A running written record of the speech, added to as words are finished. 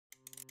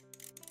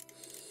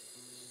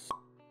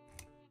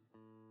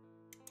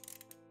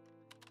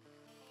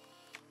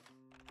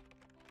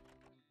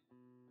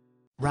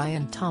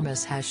Ryan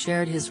Thomas has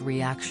shared his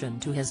reaction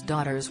to his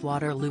daughter's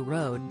Waterloo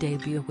Road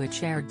debut,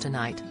 which aired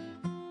tonight.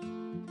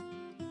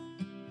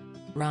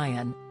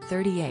 Ryan,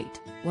 38,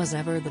 was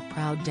ever the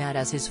proud dad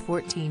as his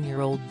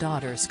 14-year-old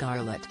daughter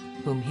Scarlett,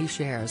 whom he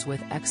shares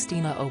with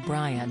ex-Tina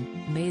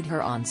O'Brien, made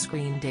her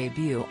on-screen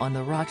debut on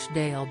the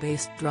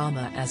Rochdale-based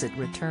drama as it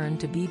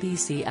returned to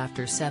BBC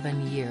after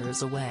 7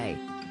 years away.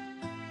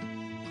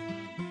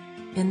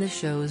 In the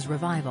show's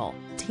revival,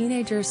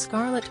 teenager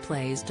Scarlett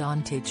plays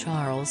Dante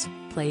Charles,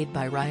 played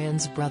by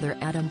Ryan's brother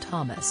Adam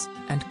Thomas,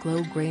 and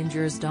Chloe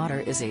Granger's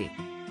daughter Izzy.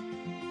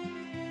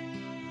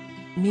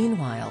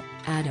 Meanwhile,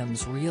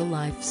 Adam's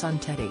real-life son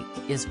Teddy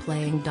is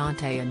playing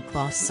Dante and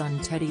Chloe's son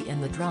Teddy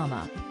in the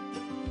drama.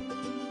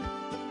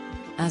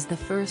 As the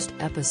first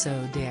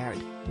episode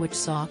aired, which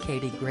saw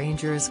Katie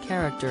Granger's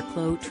character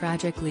Chloe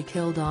tragically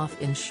killed off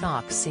in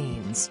shock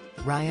scenes,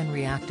 Ryan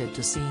reacted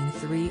to seeing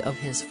 3 of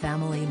his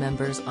family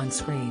members on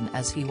screen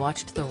as he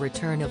watched the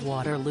return of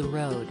Waterloo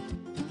Road.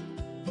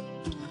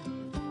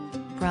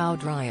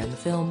 Proud Ryan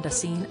filmed a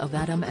scene of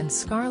Adam and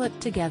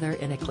Scarlett together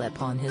in a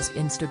clip on his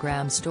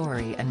Instagram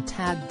story and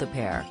tagged the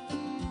pair.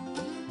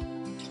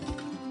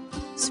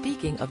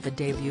 Speaking of the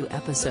debut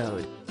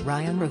episode,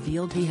 Ryan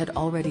revealed he had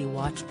already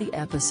watched the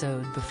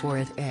episode before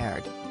it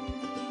aired.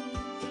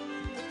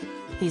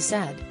 He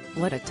said,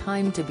 "What a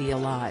time to be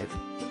alive."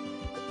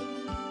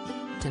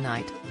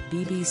 Tonight,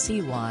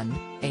 BBC One,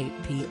 8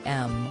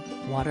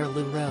 p.m,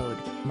 Waterloo Road,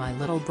 my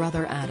little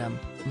brother Adam,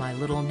 my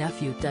little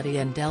nephew Teddy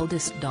and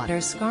eldest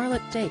daughter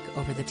Scarlett take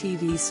over the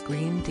TV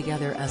screen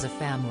together as a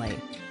family.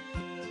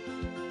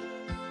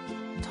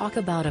 Talk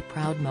about a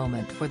proud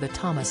moment for the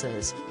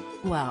Thomases.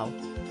 Wow.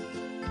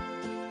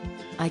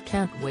 I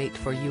can't wait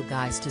for you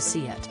guys to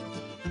see it.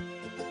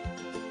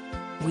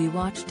 We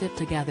watched it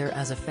together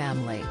as a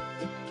family.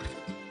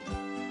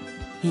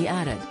 He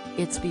added,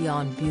 "It's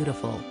beyond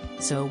beautiful,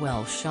 so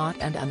well shot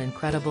and an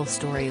incredible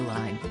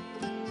storyline."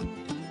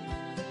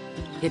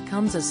 It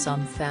comes as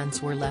some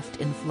fans were left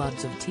in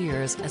floods of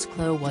tears as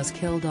Chloe was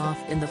killed off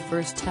in the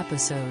first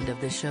episode of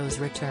the show's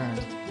return.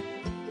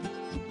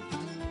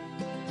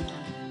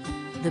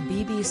 The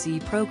BBC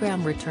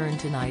programme returned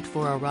tonight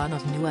for a run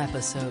of new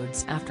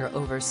episodes after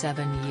over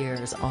 7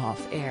 years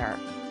off-air.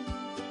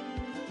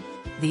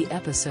 The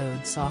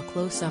episode saw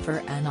Chloe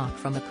suffer a knock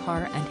from a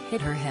car and hit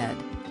her head.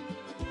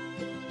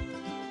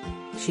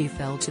 She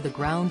fell to the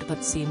ground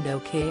but seemed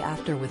okay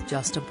after with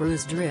just a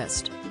bruised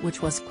wrist,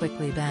 which was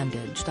quickly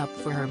bandaged up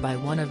for her by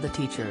one of the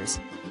teachers.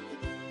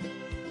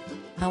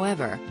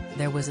 However,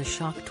 there was a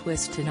shock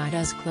twist tonight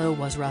as Chloe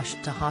was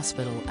rushed to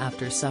hospital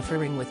after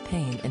suffering with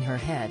pain in her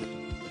head.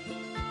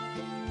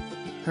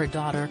 Her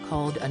daughter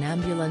called an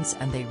ambulance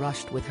and they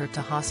rushed with her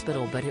to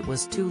hospital, but it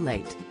was too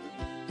late.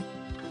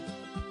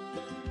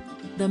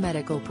 The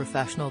medical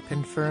professional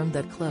confirmed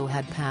that Chloe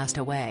had passed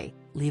away,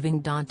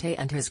 leaving Dante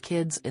and his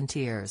kids in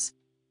tears.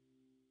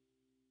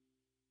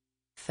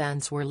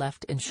 Fans were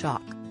left in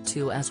shock,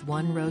 too, as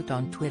one wrote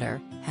on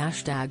Twitter,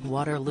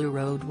 #Waterloo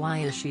Road, why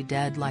is she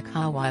dead like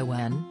how I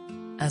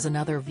when? As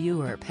another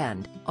viewer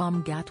penned,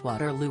 Gat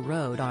Waterloo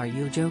Road, are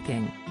you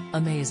joking?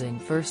 Amazing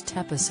first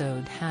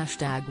episode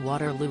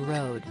 #Waterloo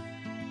Road.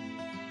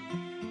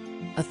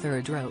 A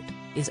third wrote,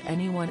 is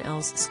anyone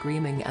else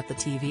screaming at the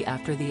TV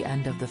after the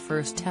end of the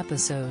first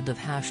episode of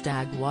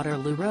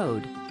 #Waterloo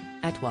Road?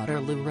 At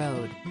Waterloo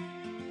Road.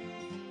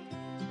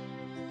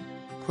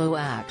 Chloe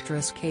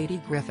actress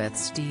Katie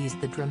Griffiths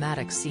teased the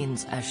dramatic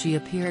scenes as she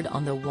appeared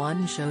on the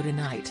One Show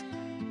tonight.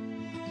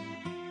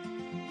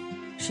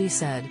 She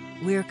said,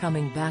 "We're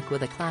coming back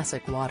with a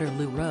classic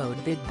Waterloo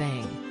Road Big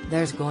Bang,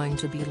 there's going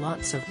to be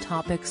lots of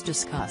topics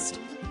discussed.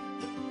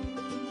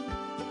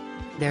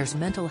 There's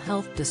mental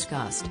health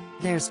discussed,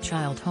 there's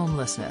child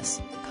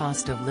homelessness,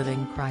 cost of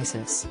living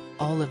crisis,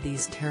 all of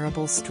these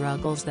terrible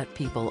struggles that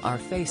people are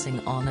facing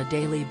on a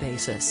daily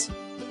basis.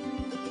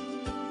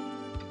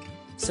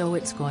 So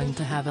it's going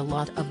to have a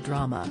lot of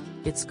drama,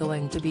 it's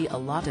going to be a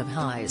lot of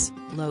highs,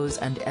 lows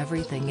and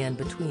everything in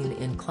between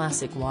in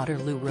classic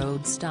Waterloo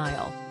Road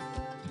style."